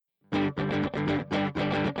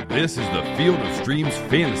This is the Field of Streams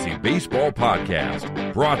Fantasy Baseball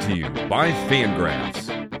Podcast, brought to you by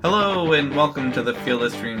Fangraphs. Hello and welcome to the Field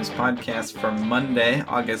of Streams podcast for Monday,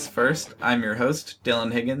 August 1st. I'm your host,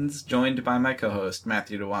 Dylan Higgins, joined by my co-host,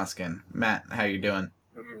 Matthew DeWaskin. Matt, how you doing?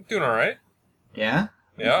 I'm doing all right. Yeah?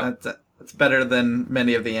 Yeah. That's better than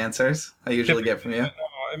many of the answers I usually get from you.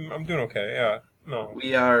 No, I'm doing okay, yeah. No.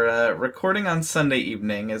 We are recording on Sunday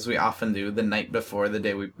evening, as we often do, the night before the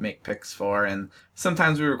day we make picks for, and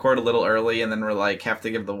sometimes we record a little early and then we're like, have to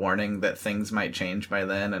give the warning that things might change by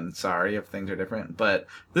then, and sorry if things are different. But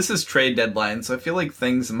this is trade deadline, so I feel like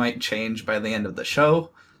things might change by the end of the show,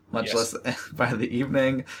 much less by the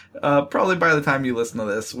evening. Probably by the time you listen to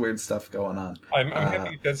this, weird stuff going on. I'm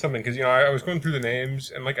happy you said something, because, I was going through the names,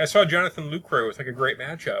 and, I saw Jonathan Lucroy with, a great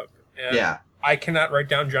matchup. And Yeah. I cannot write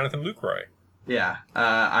down Jonathan Lucroy. Yeah,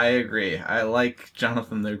 I agree. I like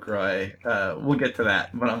Jonathan Lucroy. We'll get to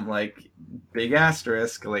that, but I'm like, big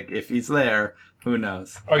asterisk. Like, if he's there, who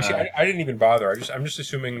knows? Oh, see, I didn't even bother. I'm just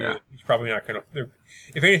assuming that he's probably not going to.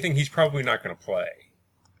 If anything, he's probably not going to play.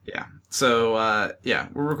 Yeah. So,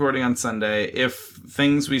 we're recording on Sunday. If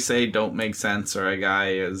things we say don't make sense, or a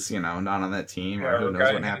guy is, not on that team, or who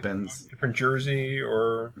knows what happens. Different jersey,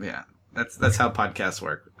 or yeah. That's how podcasts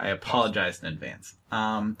work. I apologize in advance.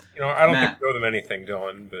 I don't think you owe them anything,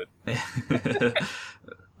 Dylan, but...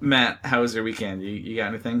 Matt, how was your weekend? You got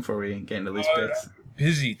anything before we get into these picks?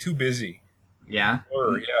 Busy, too busy. Yeah?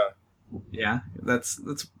 Yeah. Yeah, that's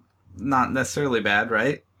not necessarily bad,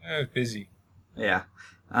 right? Busy. Yeah.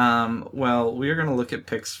 Well, we are going to look at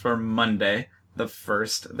picks for Monday, the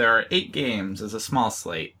 1st. There are 8 games as a small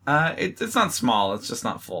slate. It's not small, it's just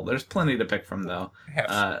not full. There's plenty to pick from, though.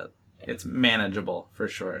 It's manageable, for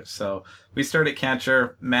sure. So, we start at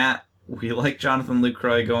catcher. Matt, we like Jonathan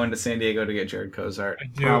Lucroy going to San Diego to get Jared Cozart.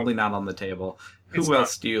 Probably not on the table. Who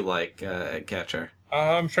else do you like at catcher?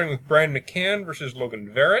 I'm starting with Brian McCann versus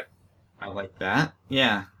Logan Verrett. I like that.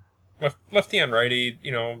 Yeah. Lefty and righty,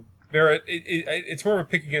 Verrett, it's more of a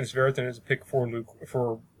pick against Verrett than it's a pick for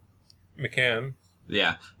McCann.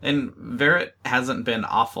 Yeah, and Verrett hasn't been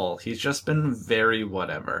awful. He's just been very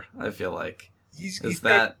whatever, I feel like. He's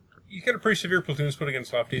got a pretty severe platoon split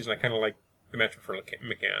against lefties, and I kind of like the matchup for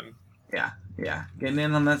McCann. Yeah. Getting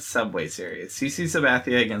in on that Subway Series. CC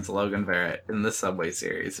Sabathia against Logan Verrett in the Subway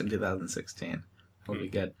Series in 2016. Will be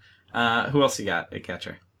good. Who else you got at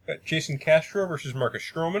catcher? Got Jason Castro versus Marcus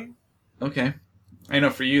Stroman. Okay. I know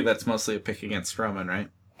for you that's mostly a pick against Stroman, right?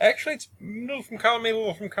 Actually, it's a little from column A, a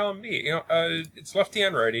little from column B. It's lefty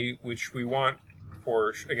and righty, which we want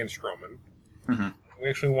for against Stroman. Mm-hmm. We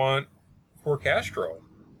actually want for Castro.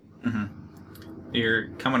 Mm-hmm. You're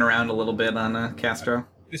coming around a little bit on Castro?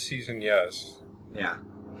 This season, yes. Yeah.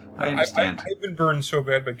 I understand. I've been burned so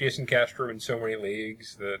bad by Jason Castro in so many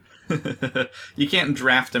leagues that... You can't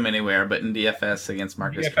draft him anywhere, but in DFS against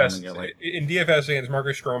Marcus Stroman, you're like... In DFS against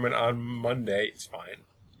Marcus Stroman on Monday, it's fine.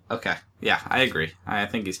 Okay. Yeah, I agree. I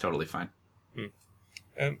think he's totally fine.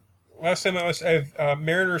 And last time I have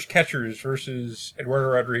Mariners catchers versus Eduardo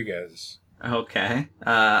Rodriguez. Okay.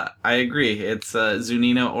 I agree. It's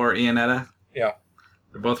Zunino or Iannetta. Yeah.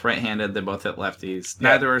 They're both right-handed. They both hit lefties. Yeah.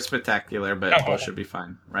 Neither are spectacular, but both should be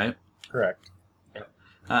fine, right? Correct. Yeah.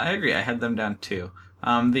 I agree. I had them down too.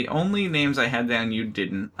 The only names I had down you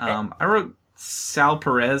didn't. I wrote Sal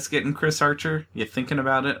Perez getting Chris Archer. You thinking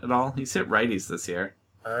about it at all? He's hit righties this year.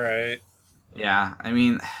 All right. Yeah, I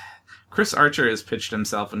mean, Chris Archer has pitched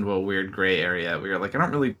himself into a weird gray area. We were like, I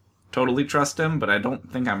don't really totally trust him, but I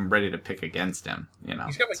don't think I'm ready to pick against him.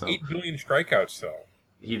 He's got 8 billion strikeouts, though.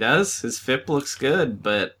 He does. His FIP looks good,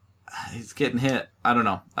 but he's getting hit. I don't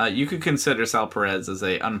know. You could consider Sal Perez as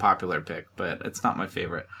a unpopular pick, but it's not my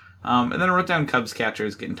favorite. And then I wrote down Cubs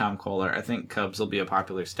catchers getting Tom Kohler. I think Cubs will be a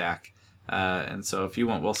popular stack. And so if you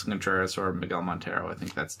want Wilson Contreras or Miguel Montero, I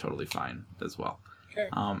think that's totally fine as well. Okay.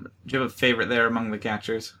 Do you have a favorite there among the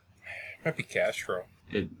catchers? Might be Castro.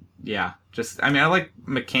 I like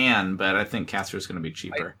McCann, but I think Castro's going to be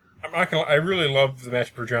cheaper. I'm not gonna. I really love the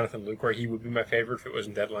matchup for Jonathan Lucroy. He would be my favorite if it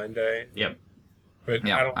wasn't deadline day. Yep. But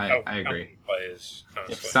I agree. Plays,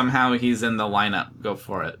 if somehow he's in the lineup, go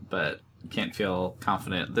for it. But can't feel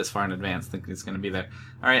confident this far in advance. Think he's going to be there.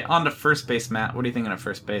 All right, on to first base, Matt. What are you thinking of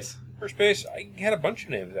first base? First base, I had a bunch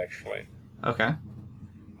of names actually. Okay.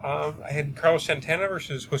 I had Carlos Santana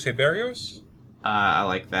versus Jose Barrios. I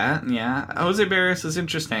like that. Yeah, Jose Barrios is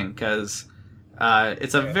interesting because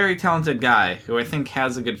it's a very talented guy who I think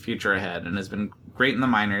has a good future ahead and has been great in the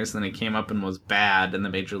minors. Then he came up and was bad in the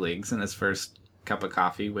major leagues in his first cup of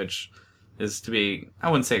coffee, which is to be, I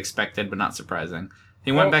wouldn't say expected, but not surprising.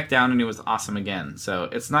 He went back down and he was awesome again. So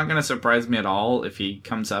it's not going to surprise me at all if he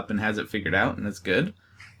comes up and has it figured out and it's good.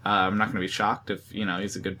 I'm not going to be shocked if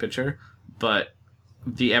he's a good pitcher, but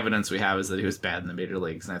the evidence we have is that he was bad in the major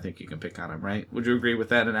leagues, and I think you can pick on him, right? Would you agree with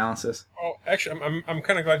that analysis? Oh, actually, I'm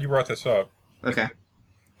kind of glad you brought this up. Okay.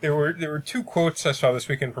 There were 2 quotes I saw this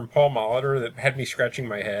weekend from Paul Molitor that had me scratching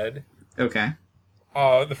my head. Okay.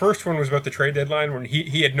 The first one was about the trade deadline when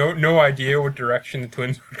he had no idea what direction the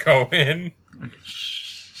Twins would go in.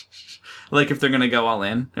 Like if they're gonna go all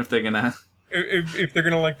in, if they're gonna if they're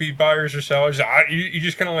gonna be buyers or sellers. He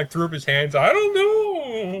just kind of threw up his hands. I don't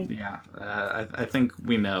know. Yeah, I think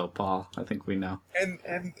we know, Paul. I think we know.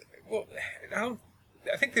 And well,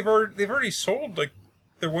 I think they've already sold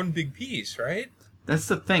their one big piece, right? That's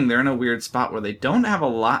the thing. They're in a weird spot where they don't have a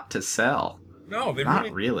lot to sell. No, they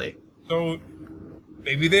not really. So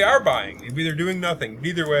maybe they are buying. Maybe they're doing nothing.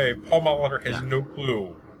 Either way, Paul Molitor has no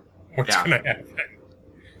clue what's going to happen.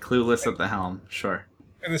 Clueless at the helm, sure.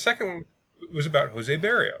 And the second one was about Jose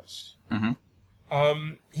Barrios.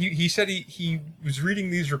 Mm-hmm. He said he was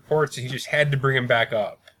reading these reports and he just had to bring him back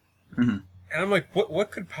up. Mm-hmm. And I'm like,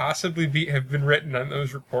 what could possibly have been written on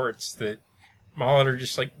those reports that Molitor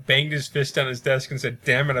just banged his fist on his desk and said,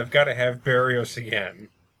 "Damn it, I've got to have Barrios again."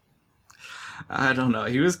 I don't know.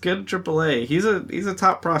 He was good at AAA. He's a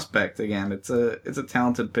top prospect again. It's a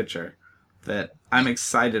talented pitcher that I'm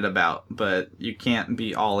excited about, but you can't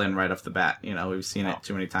be all in right off the bat. We've seen it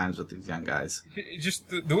too many times with these young guys. Just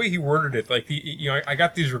the way he worded it, I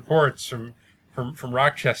got these reports from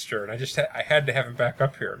Rochester, and I had to have him back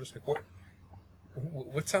up here. I was like,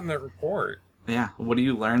 what's on that report? Yeah, what do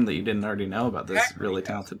you learn that you didn't already know about this really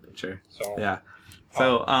talented pitcher? So yeah,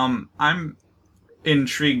 so I'm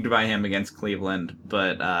intrigued by him against Cleveland,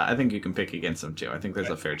 but I think you can pick against him too. I think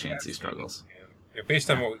there's a fair chance he struggles. Yeah,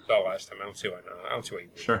 based on what we saw last time, I don't see why not. I don't see why.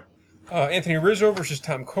 Sure. Anthony Rizzo versus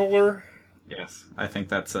Tom Kohler. Yes, I think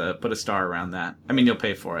that's put a star around that. I mean, you'll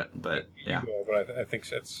pay for it, but yeah. You will, but I think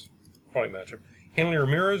that's a quality matchup. Hanley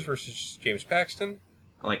Ramirez versus James Paxton.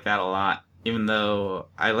 I like that a lot. Even though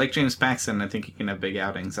I like James Paxton, I think he can have big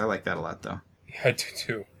outings. I like that a lot, though. Yeah, I do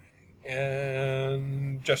too.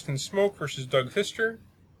 And Justin Smoke versus Doug Fister.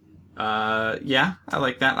 Yeah, I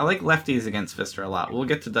like that. I like lefties against Fister a lot. We'll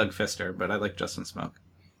get to Doug Fister, but I like Justin Smoke.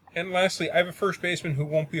 And lastly, I have a first baseman who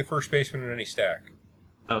won't be a first baseman in any stack.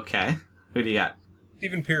 Okay. Who do you got?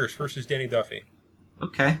 Steven Pierce versus Danny Duffy.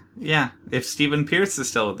 Okay, yeah. If Steven Pierce is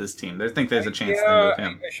still with this team, I think there's a chance they move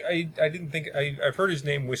him. I didn't think... I've heard his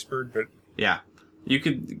name whispered, but... Yeah. You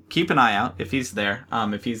could keep an eye out if he's there.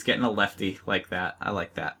 If he's getting a lefty like that, I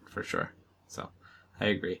like that for sure. So, I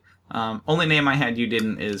agree. Only name I had you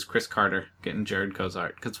didn't is Chris Carter getting Jared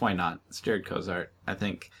Cozart, because why not? It's Jared Cozart. I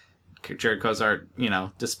think Jared Cozart,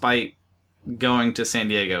 despite going to San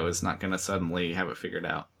Diego, is not going to suddenly have it figured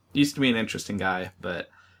out. Used to be an interesting guy, but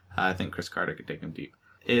I think Chris Carter could take him deep.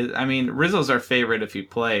 Rizzo's our favorite if he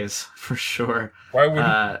plays, for sure. Why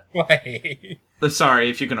wouldn't he play? Sorry,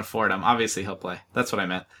 if you can afford him. Obviously, he'll play. That's what I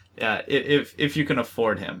meant. Yeah, if you can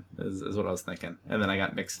afford him, is what I was thinking. And then I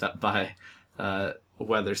got mixed up by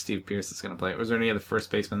whether Steve Pierce is going to play. Was there any other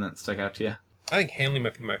first baseman that stuck out to you? I think Hanley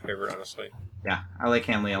might be my favorite, honestly. Yeah, I like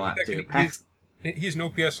Hanley a lot, too. He's an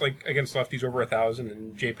OPS against lefties over 1,000,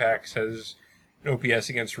 and J-Pax has an OPS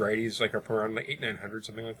against righties up around 800-900,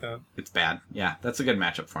 something like that. It's bad. Yeah, that's a good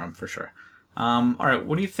matchup for him, for sure. All right,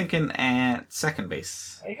 what are you thinking at second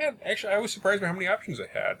base? I was surprised by how many options I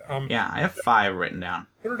had. Yeah, I have 5 written down.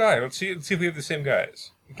 What did I? Let's see if we have the same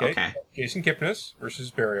guys. Okay. Jason Kipnis versus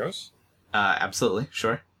Barrios. Absolutely,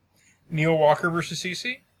 sure. Neil Walker versus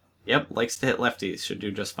CC. Yep, likes to hit lefties. Should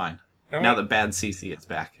do just fine. Now that bad CC is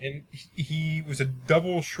back. And he was a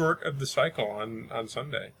double short of the cycle on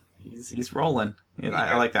Sunday. He's rolling.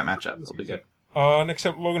 I like that matchup. It'll be good. Next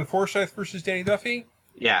up, Logan Forsythe versus Danny Duffy.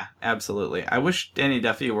 Yeah, absolutely. I wish Danny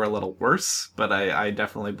Duffy were a little worse, but I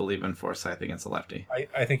definitely believe in Forsythe against a lefty.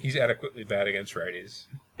 I think he's adequately bad against righties.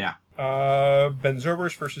 Yeah. Ben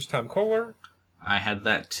Zobrist versus Tom Kohler. I had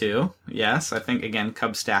that too. Yes, I think, again,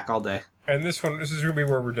 Cubs stack all day. And this is going to be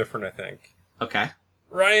where we're different, I think. Okay.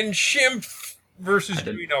 Ryan Schimpf versus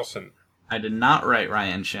Jimmy Nelson. I did not write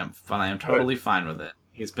Ryan Schimpf, but I am totally fine with it.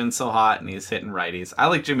 He's been so hot, and he's hitting righties. I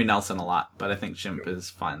like Jimmy Nelson a lot, but I think Schimpf is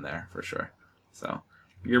fine there, for sure. So,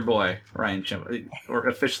 your boy, Ryan Schimpf. We're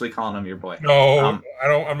officially calling him your boy. No,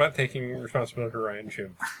 I'm not taking responsibility for Ryan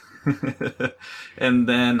Schimpf. And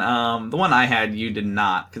then the one I had, you did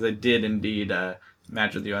not, because I did indeed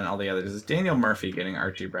match with you on all the others, is Daniel Murphy getting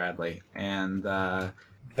Archie Bradley. And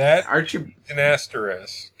that Archie, an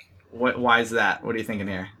asterisk. Why is that? What are you thinking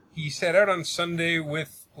here? He sat out on Sunday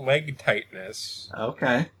with leg tightness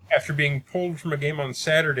Okay. after being pulled from a game on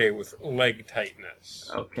Saturday with leg tightness.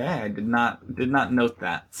 Okay, I did not note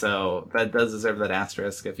that. So that does deserve that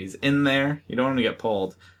asterisk. If he's in there, you don't want to get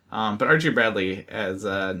pulled. But Archie Bradley has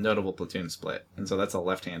a notable platoon split, and so that's a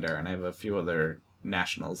left-hander. And I have a few other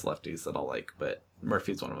Nationals lefties that I'll like, but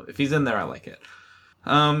Murphy's one of them. If he's in there, I like it.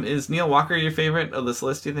 Is Neil Walker your favorite of this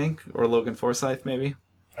list, do you think? Or Logan Forsythe, maybe?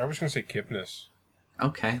 I was going to say Kipnis.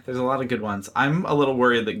 Okay, there's a lot of good ones. I'm a little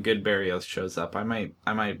worried that good Berrios shows up. I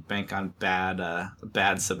might bank on bad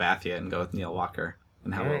Sabathia and go with Neil Walker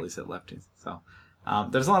and how well he's hit lefties. So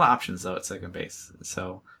there's a lot of options though at second base.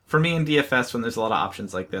 So for me in DFS, when there's a lot of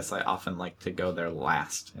options like this, I often like to go there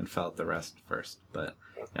last and fill out the rest first. But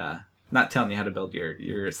not telling you how to build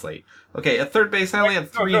your slate. Okay, at third base, I only have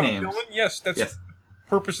three names. Dylan, yes, that's the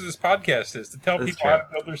purpose of this podcast is to tell people true. how to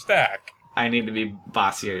build their stack. I need to be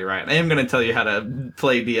bossier, you're right. I am going to tell you how to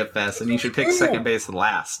play DFS, and you should pick second base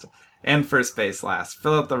last and first base last.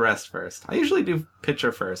 Fill out the rest first. I usually do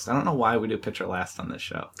pitcher first. I don't know why we do pitcher last on this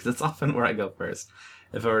show, because it's often where I go first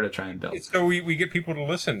if I were to try and build. So we get people to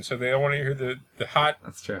listen, so they want to hear the hot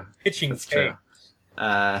That's true. pitching That's take. true.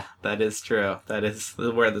 That is true. That is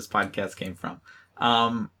where this podcast came from.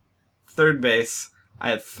 Third base,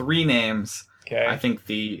 I have three names. Okay. I think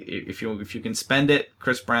if you can spend it,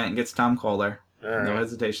 Chris Bryant gets Tom Kohler. All No right.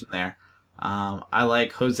 hesitation there. I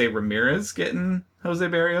like Jose Ramirez getting Jose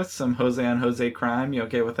Berrios. Some Jose on Jose crime. You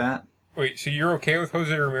okay with that? Wait, so you're okay with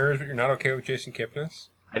Jose Ramirez, but you're not okay with Jason Kipnis?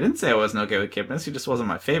 I didn't say I wasn't okay with Kipnis. He just wasn't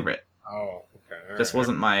my favorite. Oh, okay. All Just right.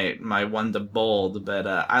 wasn't my one to bold. But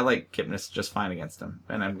I like Kipnis just fine against him,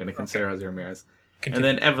 and I'm going to consider Jose Ramirez. Continue.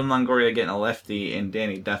 And then Evan Longoria getting a lefty and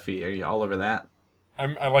Danny Duffy. Are you all over that?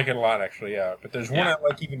 I like it a lot, actually, yeah. But there's one Yeah. I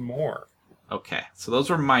like even more. Okay, so those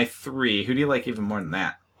were my three. Who do you like even more than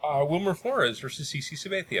that? Wilmer Flores versus CC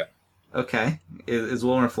Sabathia. Okay, is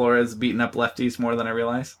Wilmer Flores beating up lefties more than I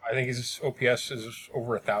realize? I think his OPS is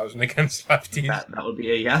over 1,000 against lefties. That would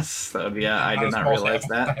be a yes. That would be a I did not realize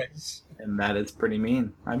that. And that is pretty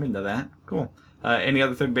mean. I'm into that. Cool. Any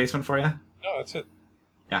other third baseman for you? No, that's it.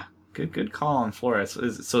 Yeah. Good call on Flores.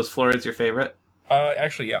 Is Flores your favorite?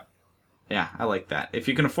 Actually, yeah. Yeah, I like that. If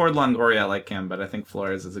you can afford Longoria, I like him, but I think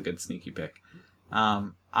Flores is a good sneaky pick.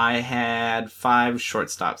 I had 5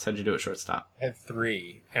 shortstops. How'd you do at shortstop? I had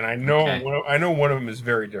 3, and I know Okay. one of them is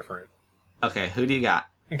very different. Okay, who do you got?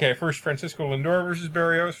 Okay, first Francisco Lindor versus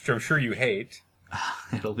Berrios, which I'm sure you hate.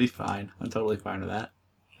 It'll be fine. I'm totally fine with that.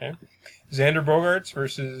 Okay. Xander Bogaerts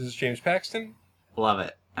versus James Paxton. Love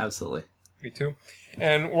it. Absolutely. Me too.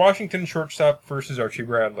 And Washington shortstop versus Archie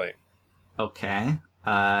Bradley. Okay.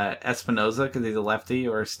 Espinoza, because he's a lefty,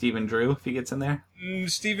 or Steven Drew, if he gets in there?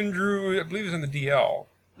 Stephen Drew, I believe, is on the DL.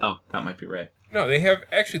 Oh, that might be right. No, they have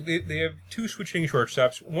actually they have 2 switching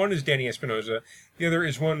shortstops. One is Danny Espinosa. The other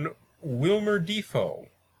is one Wilmer Defoe.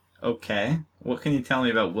 Okay. What can you tell me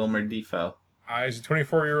about Wilmer Defoe? He's a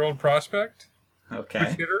 24-year-old prospect, Okay. quick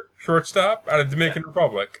hitter, shortstop out of Dominican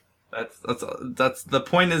Republic. That's the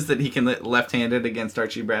point is that he can hit left-handed against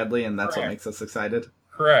Archie Bradley, and that's what Correct. makes us excited.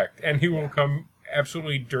 Correct, and he will come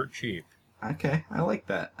absolutely dirt cheap. Okay, I like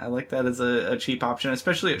that. I like that as a cheap option,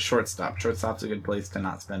 especially at shortstop. Shortstop's a good place to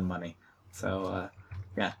not spend money. So,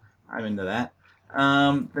 yeah, I'm into that.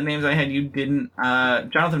 The names I had, you didn't.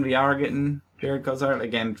 Jonathan Villar getting Jared Cozart.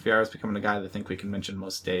 Again, Villar's becoming a guy that I think we can mention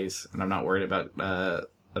most days, and I'm not worried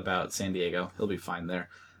about San Diego. He'll be fine there.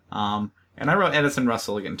 And I wrote Edison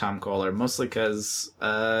Russell getting Tom Kohler, mostly because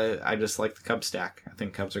I just like the Cubs stack. I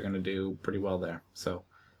think Cubs are going to do pretty well there. So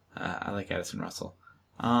I like Edison Russell.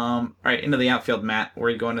 All right, into the outfield, Matt. Where are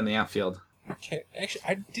you going in the outfield? Okay, actually,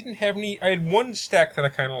 I didn't have any. I had one stack that I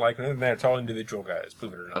kind of like, and other than that, it's all individual guys,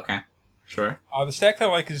 believe it or not. Okay, sure. The stack that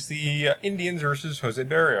I like is the Indians versus Jose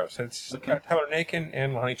Berrios. It's Okay. Tyler Naquin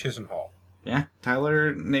and Lonnie Chisenhall. Yeah,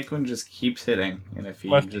 Tyler Naquin just keeps hitting, and if he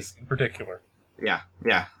Lefty just in particular. yeah.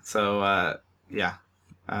 So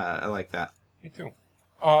I like that. Me too.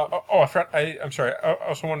 I forgot. I'm sorry. I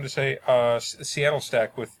also wanted to say Seattle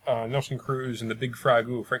stack with Nelson Cruz and the Big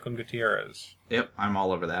Fragu, Franklin Gutierrez. Yep, I'm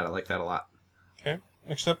all over that. I like that a lot. Okay.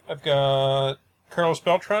 Next up, I've got Carlos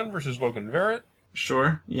Beltran versus Logan Verrett.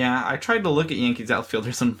 Sure. Yeah, I tried to look at Yankees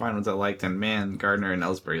outfielders and find ones I liked, and man, Gardner and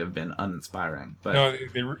Ellsbury have been uninspiring. But No,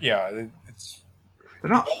 it's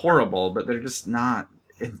they're not horrible, but they're just not.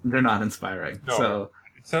 They're not inspiring. No. So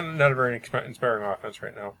it's not a very inspiring offense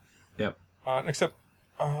right now. yep, Next up,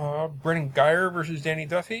 Brennan Geyer versus Danny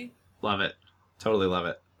Duffy. love it. Totally love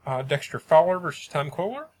it. Dexter Fowler versus Tom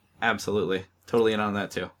Kohler. Absolutely. Totally in on that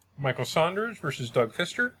too. Michael Saunders versus Doug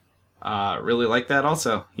Fister. Really like that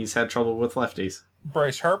also. He's had trouble with lefties.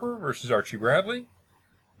 Bryce Harper versus Archie Bradley.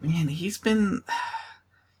 Man, he's been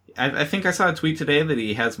I think I saw a tweet today that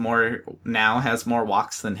he has more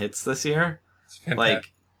walks than hits this year. It's fantastic.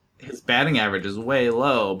 Like, his batting average is way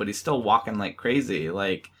low, but he's still walking like crazy.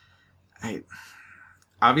 Like,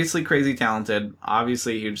 obviously crazy talented,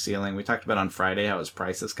 obviously huge ceiling. We talked about on Friday how his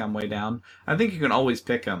price has come way down. I think you can always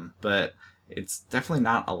pick him, but it's definitely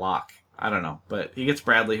not a lock. I don't know, but he gets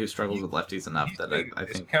Bradley, who struggles with lefties enough that I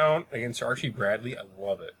think. Discount against Archie Bradley, I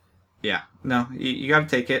love it. Yeah, no, you got to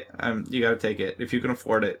take it. You got to take it if you can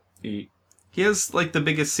afford it. He has like the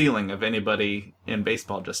biggest ceiling of anybody in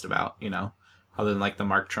baseball, just about. Other than like the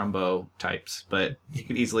Mark Trumbo types, but he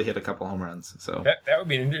could easily hit a couple home runs. So that would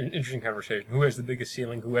be an interesting conversation. Who has the biggest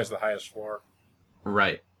ceiling? Who has the highest floor?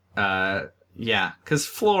 Right. Yeah, because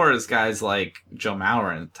floor is guys like Joe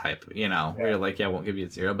Mauer type. Where you're like, yeah, I won't give you a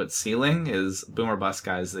 0, but ceiling is boomer bust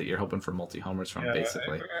guys that you're hoping for multi-homers from,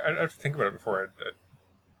 basically. I have to think about it before.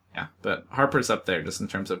 Yeah, but Harper's up there just in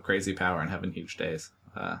terms of crazy power and having huge days.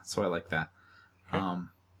 So I like that. Okay.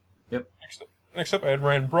 Yep. Next up, I had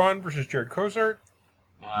Ryan Braun versus Jared Cozart.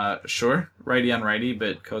 Sure, righty on righty,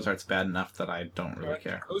 but Cozart's bad enough that I don't really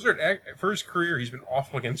care. Cozart, for his career, he's been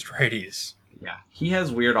awful against righties. Yeah, he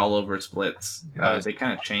has weird all-over splits. They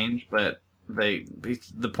kind of change, but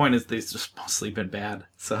the point is they've just mostly been bad.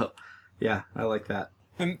 So, yeah, I like that.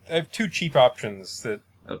 And I have 2 cheap options that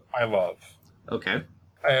I love. Okay.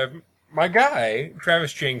 I have my guy,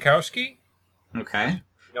 Travis Jankowski. Okay.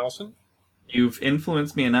 Nelson. You've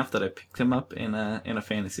influenced me enough that I picked him up in a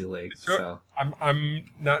fantasy league. So I'm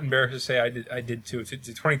not embarrassed to say I did too. It's a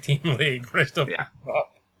 20-team league, but I still picked him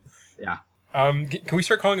up. Yeah. Can we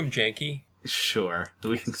start calling him Janky? Sure.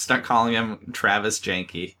 We can start calling him Travis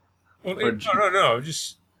Janky. Well, no,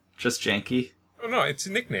 just Janky. Oh no, it's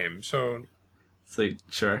a nickname. So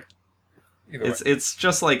sure. Either way. It's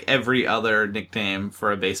just like every other nickname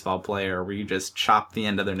for a baseball player, where you just chop the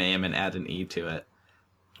end of their name and add an E to it.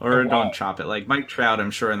 Or don't chop it. Like Mike Trout, I'm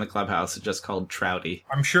sure in the clubhouse is just called Trouty.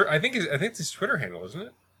 I'm sure. I think it's his Twitter handle, isn't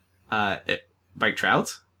it? Mike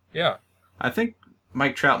Trout? Yeah. I think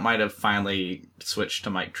Mike Trout might have finally switched to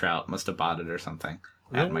Mike Trout. Must have bought it or something.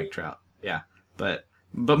 Really? At Mike Trout. Yeah. But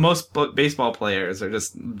most baseball players are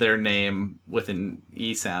just their name with an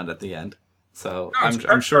E sound at the end. So No,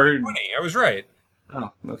 I'm sure. I was right.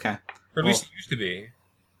 Oh, okay. Or at least it used to be.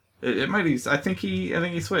 It might be. I think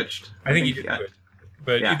he switched. I think he did.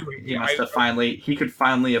 But yeah, either way, he must have he could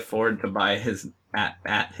finally afford to buy his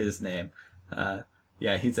at his name.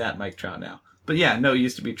 Yeah, he's at Mike Trout now. But yeah, no, it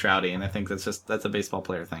used to be Trouty, and I think that's a baseball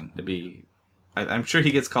player thing to be. I'm sure he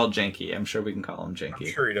gets called Janky. I'm sure we can call him Janky.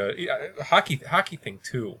 I'm sure he does. Yeah, hockey thing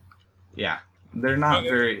too. Yeah, they're not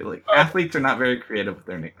athletes are not very creative with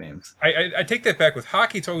their nicknames. I take that back. With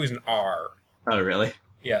hockey, it's always an R. Oh, really?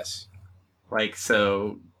 Yes. Like,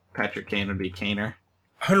 so Patrick Kane would be Kaner?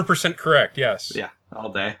 100% correct, yes. Yeah,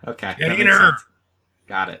 all day. Okay. Kaner!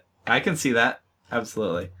 Got it. I can see that.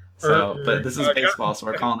 Absolutely. So, but this is baseball, so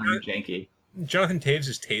we're calling him Janky. Jonathan Taves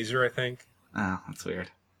is Taser, I think. Oh, that's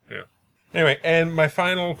weird. Yeah. Anyway, and my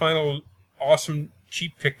final awesome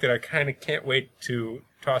cheap pick that I kind of can't wait to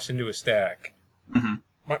toss into a stack.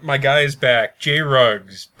 Mm-hmm. My guy is back. Jay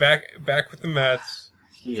Ruggs. Back with the Mets.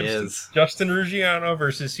 He is. Justin Ruggiano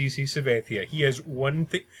versus CC Sabathia. He has one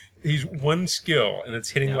thing. He's one skill, and it's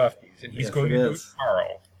hitting lefties. And he's going to do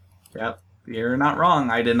Carl. Yep. You're not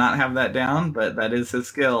wrong. I did not have that down, but that is his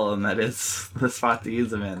skill, and that is the spot to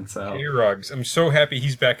use him in. So, Jay Ruggs. I'm so happy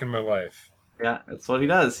he's back in my life. Yeah, that's what he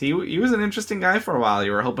does. He was an interesting guy for a while.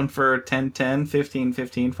 You were hoping for 10-10,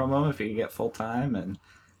 15-15 from him if he could get full time, and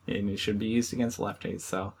he should be used against lefties.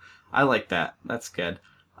 So I like that. That's good.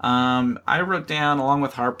 I wrote down, along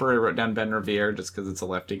with Harper, I wrote down Ben Revere just because it's a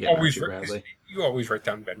lefty getting Archie Bradley. You always write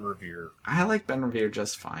down Ben Revere. I like Ben Revere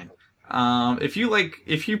just fine. If you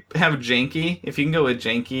have Janky, if you can go with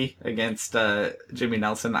Janky against Jimmy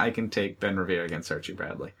Nelson, I can take Ben Revere against Archie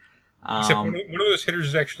Bradley. Except one of those hitters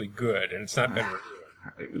is actually good, and it's not Ben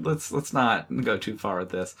Revere. Let's not go too far with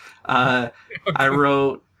this. I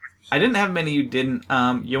didn't have many you didn't.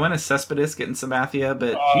 Yoenis Cespedes getting Sabathia,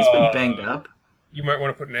 but he's been banged up. You might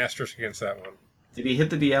want to put an asterisk against that one. Did he hit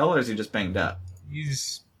the DL, or is he just banged up?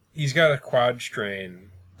 He's got a quad strain.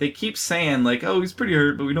 They keep saying, like, oh, he's pretty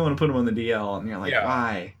hurt, but we don't want to put him on the DL. And you're like,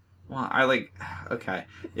 why? Well, okay.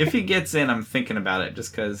 If he gets in, I'm thinking about it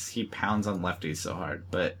just because he pounds on lefties so hard.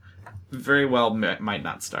 But very well might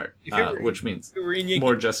not start, which means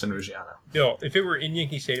more Justin Ruggiano. Bill, if it were in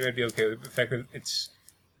Yankee Stadium, I'd be okay with the fact that it's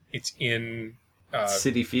in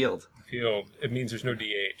Citi Field. It means there's no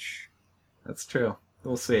DH. That's true.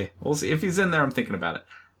 We'll see. If he's in there, I'm thinking about it.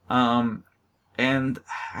 And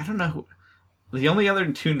I don't know. The only other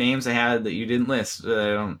two names I had that you didn't list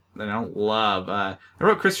that I don't love. I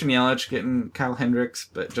wrote Christian Yelich getting Kyle Hendricks,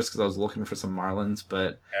 but just because I was looking for some Marlins.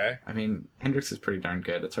 But Okay. I mean, Hendricks is pretty darn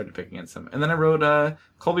good. It's hard to pick against him. And then I wrote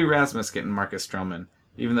Colby Rasmus getting Marcus Stroman,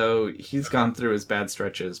 even though he's gone through his bad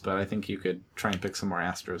stretches. But I think you could try and pick some more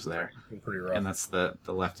Astros there. It's been pretty rough. And that's the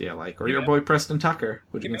lefty I like. Or your boy Preston Tucker.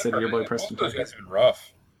 Would you consider your boy Preston Those Tucker? guys have been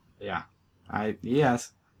rough. Yeah, he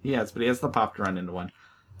has, but he has the pop to run into one.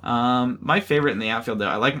 My favorite in the outfield though,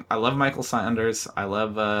 I love Michael Sanders, I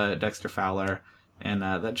love Dexter Fowler, and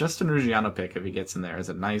that Justin Ruggiano pick if he gets in there is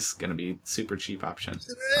a nice, gonna be super cheap option.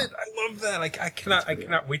 So, I love that. I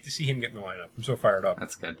cannot wait to see him get in the lineup. I'm so fired up.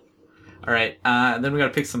 that's good. All right, then we got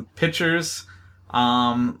to pick some pitchers.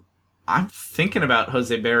 I'm thinking about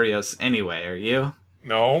Jose Barrios anyway. Are you?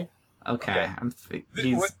 No. Okay.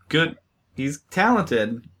 He's good. He's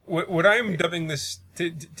talented. What I'm dubbing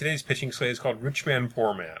today's pitching slate is called Rich Man,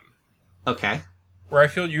 Poor Man. Okay. Where I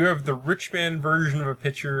feel you have the rich man version of a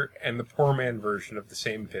pitcher and the poor man version of the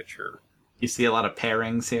same pitcher. You see a lot of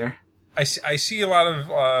pairings here. I see a lot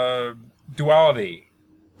of duality.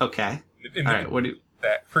 Okay. In All right. What do you?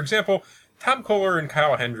 that? For example, Tom Kohler and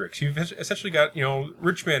Kyle Hendricks. You've essentially got,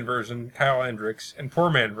 rich man version Kyle Hendricks and poor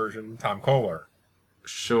man version Tom Kohler.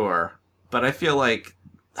 Sure, but I feel like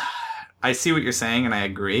I see what you're saying and I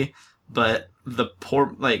agree, but the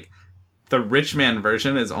rich man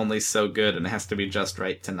version is only so good and it has to be just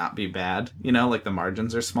right to not be bad. Like the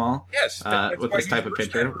margins are small. Yes, that's with why this he's type of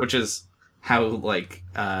rich pitcher, man. which is how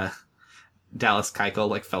Dallas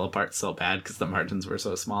Keuchel fell apart so bad because the margins were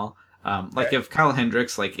so small. If Kyle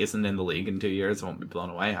Hendricks isn't in the league in 2 years, it won't be blown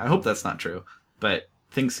away. I hope that's not true, but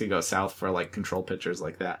things could go south for control pitchers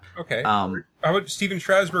like that. Okay. How about Steven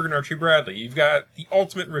Strasburg and Archie Bradley? You've got the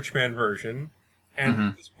ultimate rich man version, and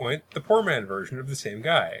at this point, the poor man version of the same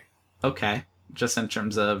guy. Okay, just in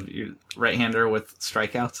terms of your right-hander with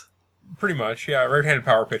strikeouts. Pretty much, yeah. Right-handed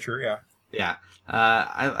power pitcher, yeah. Yeah,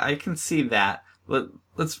 I can see that.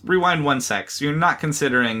 Let's rewind 1 sec. So you're not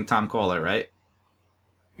considering Tom Kohler, right?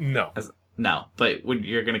 No. No, but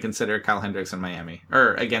you're going to consider Kyle Hendricks in Miami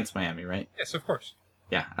or against Miami, right? Yes, of course.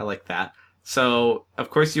 Yeah, I like that. So, of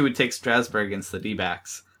course, you would take Strasburg against the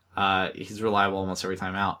D-backs. He's reliable almost every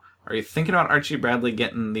time out. Are you thinking about Archie Bradley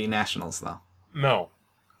getting the Nationals, though? No.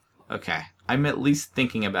 Okay. I'm at least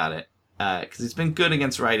thinking about it. Because he's been good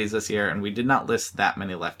against righties this year, and we did not list that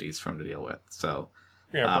many lefties for him to deal with. So,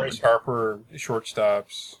 yeah, Bryce Harper,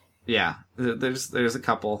 shortstops. Yeah, there's a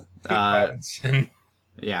couple. Pattinson.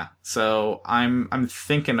 Yeah, so I'm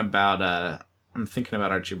thinking about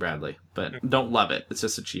Archie Bradley, but don't love it. It's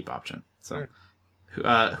just a cheap option. So, who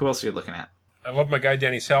else are you looking at? I love my guy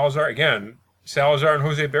Danny Salazar. Again, Salazar and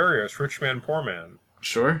Jose Barrios, rich man, poor man.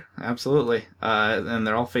 Sure, absolutely. And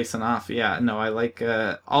they're all facing off. Yeah, no, I like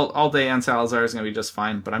all day on Salazar is going to be just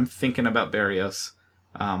fine, but I'm thinking about Barrios.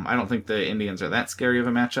 I don't think the Indians are that scary of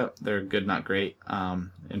a matchup. They're good, not great.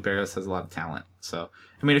 And Barrios has a lot of talent. So,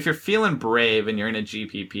 I mean, if you're feeling brave and you're in a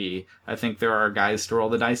GPP, I think there are guys to roll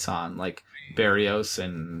the dice on, like Barrios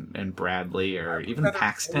and Bradley or even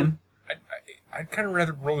Paxton. I'd kind of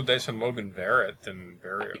rather roll the dice on Logan Verrett than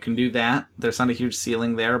Barrios. You can do that. There's not a huge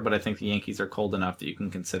ceiling there, but I think the Yankees are cold enough that you can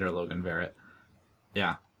consider Logan Verrett.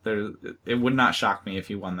 Yeah, it would not shock me if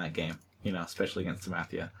he won that game, especially against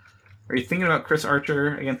Sabathia. Are you thinking about Chris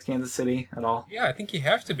Archer against Kansas City at all? Yeah, I think you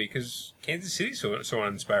have to because Kansas City's so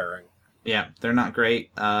uninspiring. Yeah, they're not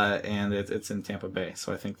great, and it's in Tampa Bay,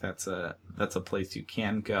 so I think that's a place you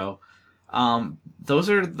can go.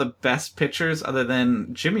 Those are the best pitchers other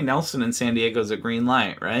than Jimmy Nelson in San Diego's a green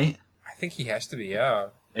light, right? I think he has to be, yeah.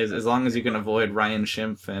 As long as you can avoid Ryan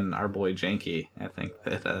Schimpf and our boy Janke, I think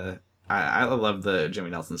that I love the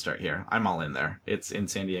Jimmy Nelson start here. I'm all in there. It's in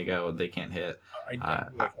San Diego. They can't hit. I like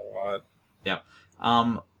that a lot. Yep.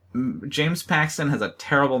 James Paxton has a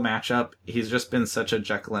terrible matchup. He's just been such a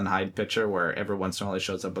Jekyll and Hyde pitcher where every once in a while he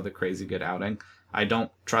shows up with a crazy good outing. I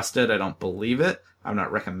don't trust it. I don't believe it. I'm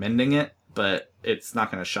not recommending it, but it's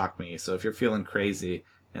not going to shock me. So if you're feeling crazy,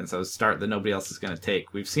 and so start that nobody else is going to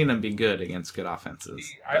take, we've seen him be good against good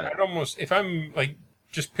offenses. I'd almost, if I'm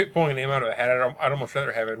just pulling a name out of a hat, I'd almost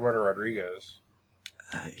rather have Eduardo Rodriguez.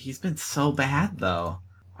 He's been so bad, though.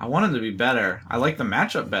 I want him to be better. I like the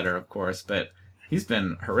matchup better, of course, but he's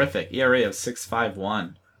been horrific. ERA of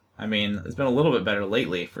 6.51. I mean, it's been a little bit better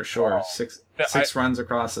lately, for sure. Six runs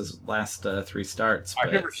across his last 3 starts.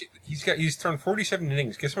 But he's thrown 47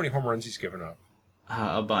 innings. Guess how many home runs he's given up?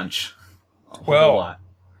 A bunch. A 12. lot.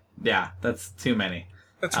 Yeah, that's too many.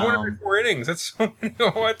 That's one every 4 innings. That's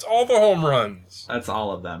that's all the home runs. That's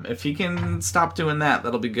all of them. If he can stop doing that,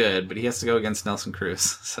 that'll be good. But he has to go against Nelson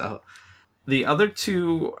Cruz. So the other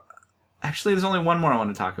two Actually, there's only one more I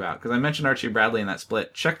want to talk about, because I mentioned Archie Bradley in that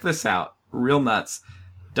split. Check this out. Real nuts.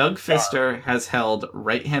 Doug Fister has held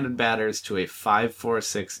right-handed batters to a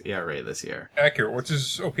 5.46 ERA this year. Accurate. What's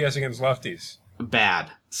his OPS against lefties?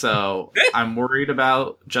 Bad. So I'm worried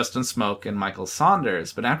about Justin Smoke and Michael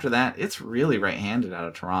Saunders, but after that, it's really right-handed out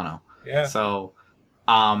of Toronto. Yeah. So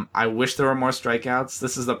I wish there were more strikeouts.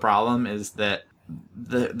 This is the problem, is that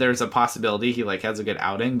there's a possibility he has a good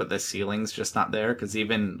outing, but the ceiling's just not there, because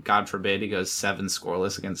even, God forbid, he goes 7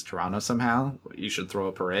 scoreless against Toronto somehow. You should throw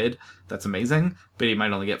a parade. That's amazing, but he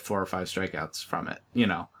might only get 4 or 5 strikeouts from it,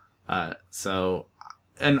 So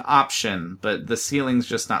an option, but the ceiling's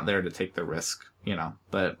just not there to take the risk,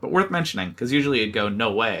 But worth mentioning, because usually you'd go,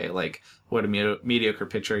 no way, what a mediocre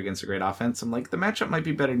pitcher against a great offense. I'm like, the matchup might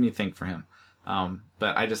be better than you think for him.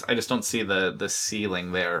 But I just don't see the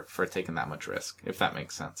ceiling there for taking that much risk, if that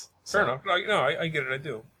makes sense. Fair enough. I get it. I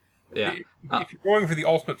do. Yeah. If you're going for the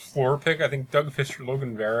ultimate floor pick, I think Doug Fister,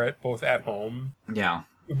 Logan Barrett, both at home,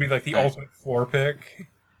 would be the ultimate floor pick.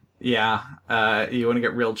 Yeah. You want to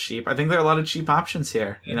get real cheap. I think there are a lot of cheap options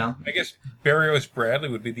here, I guess Barrios Bradley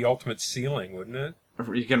would be the ultimate ceiling, wouldn't it?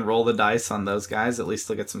 You can roll the dice on those guys. At least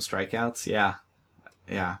they'll get some strikeouts. Yeah.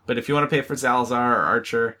 Yeah. But if you want to pay for Salazar or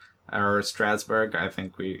Archer or Strasburg, I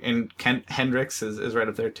think Hendricks is right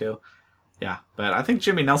up there too. Yeah, but I think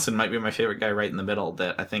Jimmy Nelson might be my favorite guy right in the middle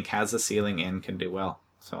that I think has a ceiling and can do well.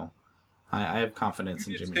 So I have confidence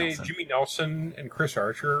in Jimmy Nelson. Jimmy Nelson and Chris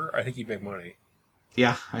Archer, I think he'd make money.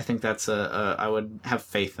 Yeah, I think that's I would have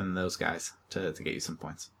faith in those guys to get you some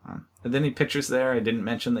points. And then any pitchers there I didn't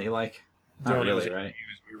mention that you like? Not really, right?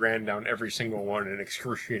 We ran down every single one in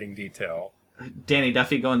excruciating detail. Danny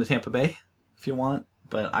Duffy going to Tampa Bay, if you want.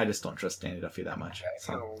 But I just don't trust Danny Duffy that much.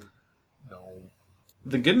 So. No.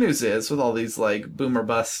 The good news is, with all these boom or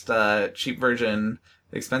bust, cheap version,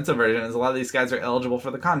 expensive version, is a lot of these guys are eligible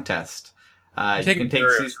for the contest. You can take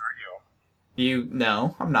Barrios,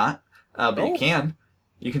 No, I'm not. But you can.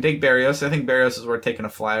 You can take Barrios. I think Barrios is worth taking a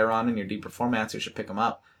flyer on in your deeper formats. You should pick him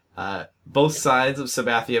up. Both sides of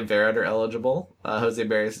Sabathia Barrett are eligible. Jose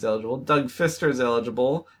Barrios is eligible. Doug Fister is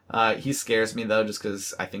eligible. He scares me though, just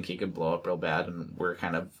because I think he could blow up real bad, and we're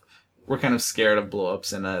kind of scared of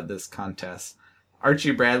blow-ups in this contest.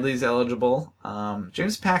 Archie Bradley's eligible.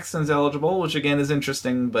 James Paxton's eligible, which again is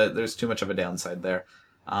interesting, but there's too much of a downside there.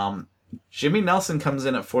 Jimmy Nelson comes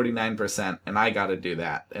in at 49%, and I got to do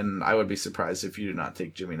that. And I would be surprised if you do not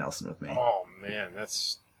take Jimmy Nelson with me. Oh man,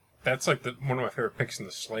 that's one of my favorite picks in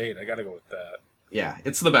the slate. I got to go with that. Yeah,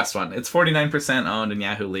 it's the best one. It's 49% owned in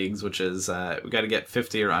Yahoo leagues, which is we got to get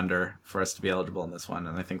 50 or under for us to be eligible in this one,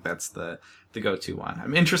 and I think that's the go-to one.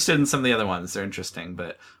 I'm interested in some of the other ones; they're interesting,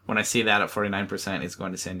 but when I see that at 49%, he's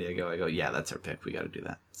going to San Diego, I go, yeah, that's our pick. We got to do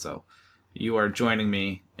that. So you are joining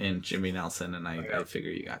me in Jimmy Nelson, and I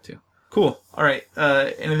figure you got to. Cool. All right.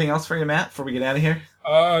 Anything else for you, Matt? Before we get out of here?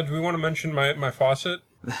 Do we want to mention my faucet?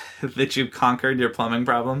 That you conquered your plumbing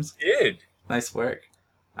problems? Did. Nice work.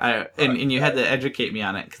 And you had to educate me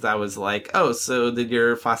on it, because I was like, oh, so did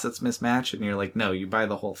your faucets mismatch? And you're like, no, you buy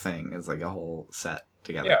the whole thing. It's a whole set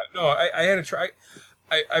together. Yeah, no, I had to try.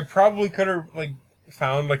 I probably could have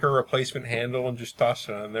found a replacement handle and just tossed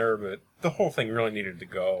it on there, but the whole thing really needed to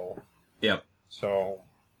go. Yep. So,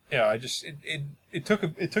 yeah, it took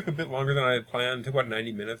a bit longer than I had planned. It took about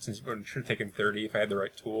 90 minutes, and it should have taken 30 if I had the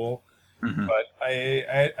right tool. Mm-hmm. But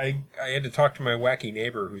I had to talk to my wacky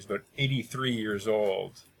neighbor who's about 83 years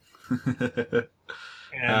old. And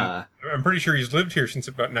I'm pretty sure he's lived here since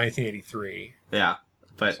about 1983. Yeah,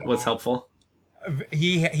 but so, what's helpful?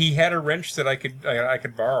 He had a wrench that I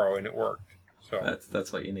could borrow, and it worked. So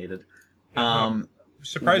that's what you needed.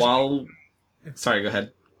 Surprisingly. Sorry, go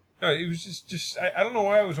ahead. No, it was just I don't know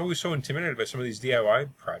why I was always so intimidated by some of these DIY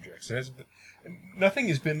projects. Nothing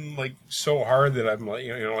has been so hard that I'm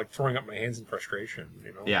throwing up my hands in frustration.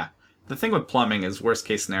 Yeah. The thing with plumbing is, worst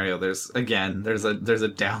case scenario, there's a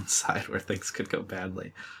downside where things could go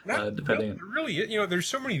badly. Depending. Really, there's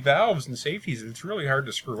so many valves and safeties that it's really hard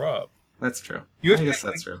to screw up. That's true. I guess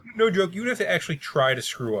that's true. No joke. You would have to actually try to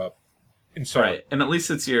screw up. Right, and at least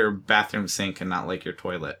it's your bathroom sink and not your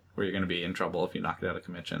toilet, where you're going to be in trouble if you knock it out of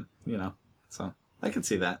commission. So I could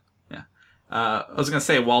see that. Yeah. I was going to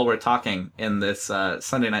say, while we're talking in this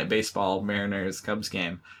Sunday Night Baseball Mariners-Cubs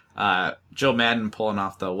game, Joe Madden pulling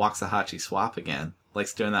off the Waxahachie swap again.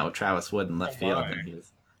 Likes doing that with Travis Wood in left field, and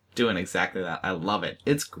he's doing exactly that. I love it.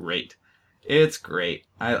 It's great. It's great.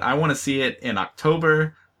 I want to see it in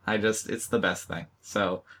October. It's the best thing.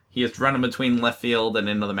 So he is running between left field and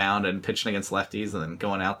into the mound and pitching against lefties and then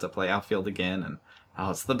going out to play outfield again. And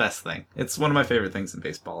it's the best thing. It's one of my favorite things in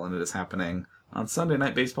baseball, and it is happening on Sunday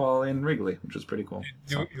Night Baseball in Wrigley, which was pretty cool.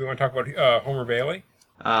 Do you want to talk about Homer Bailey?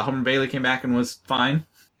 Homer Bailey came back and was fine.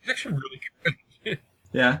 He's actually really good.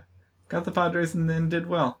 Yeah. Got the Padres and then did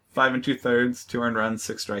well. 5 2/3, 2 earned runs,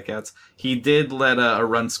 6 strikeouts. He did let a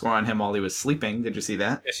run score on him while he was sleeping. Did you see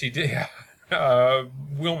that? Yes, he did.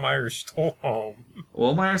 Will Myers stole home.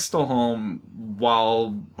 Will Myers stole home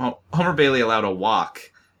while Homer Bailey allowed a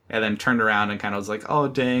walk and then turned around and kind of was like, oh,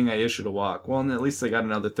 dang, I issued a walk. Well, at least I got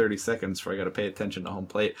another 30 seconds before I got to pay attention to home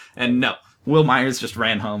plate. And no, Will Myers just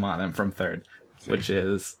ran home on him from third, which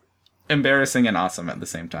is embarrassing and awesome at the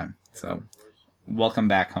same time. So, welcome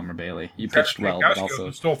back, Homer Bailey. You pitched well, but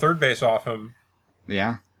also stole third base off him.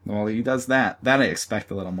 Yeah, well, he does that. That I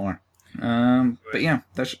expect a little more. But yeah,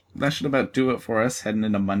 that should about do it for us heading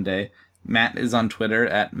into Monday. Matt is on Twitter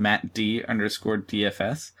at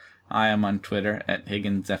MattD_DFS. I am on Twitter at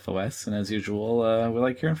HigginsFOS, and as usual, we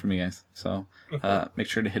like hearing from you guys. So make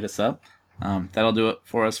sure to hit us up. That'll do it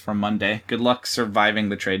for us for Monday. Good luck surviving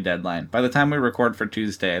the trade deadline. By the time we record for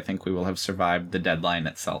Tuesday, I think we will have survived the deadline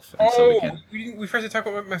itself. And we forgot to talk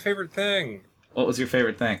about my favorite thing. What was your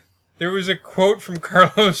favorite thing? There was a quote from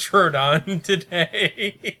Carlos Rodon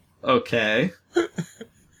today. Okay.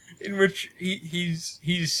 In which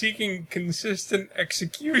he's seeking consistent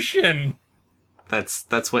execution.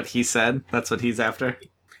 That's what he said? That's what he's after?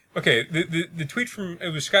 Okay, the tweet from, it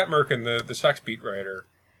was Scott Merkin, the Sox beat writer.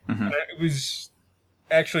 Mm-hmm. It was,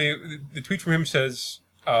 actually, the tweet from him says,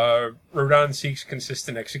 Rodon seeks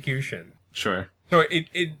consistent execution. Sure. So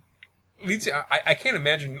it leads, I can't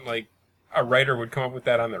imagine, like, a writer would come up with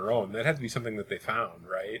that on their own. That had to be something that they found,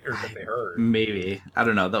 right? Or that they heard. Maybe. I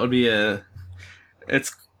don't know. That would be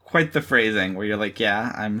it's quite the phrasing where you're like,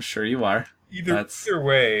 yeah, I'm sure you are. Either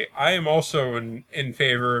way, I am also in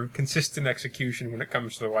favor of consistent execution when it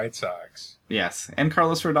comes to the White Sox. Yes, and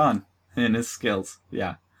Carlos Rodon and his skills.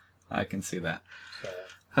 Yeah, I can see that.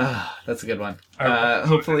 That's a good one.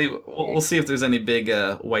 Hopefully, we'll see if there's any big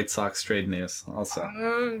White Sox trade news also.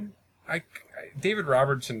 David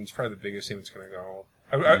Robertson is probably the biggest thing that's going to go.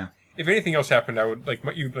 If anything else happened, I would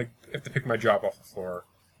you'd have to pick my job off the floor.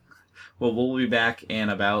 Well, we'll be back in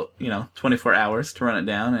about 24 hours to run it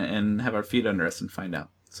down and have our feet under us and find out.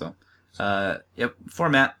 So, for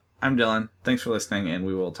Matt, I'm Dylan. Thanks for listening, and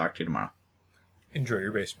we will talk to you tomorrow. Enjoy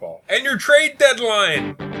your baseball and your trade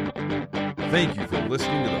deadline. Thank you for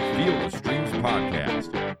listening to the Field of Streams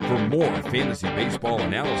podcast. For more fantasy baseball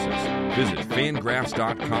analysis, visit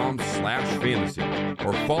fangraphs.com/fantasy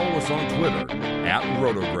or follow us on Twitter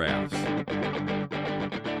 @Rotographs.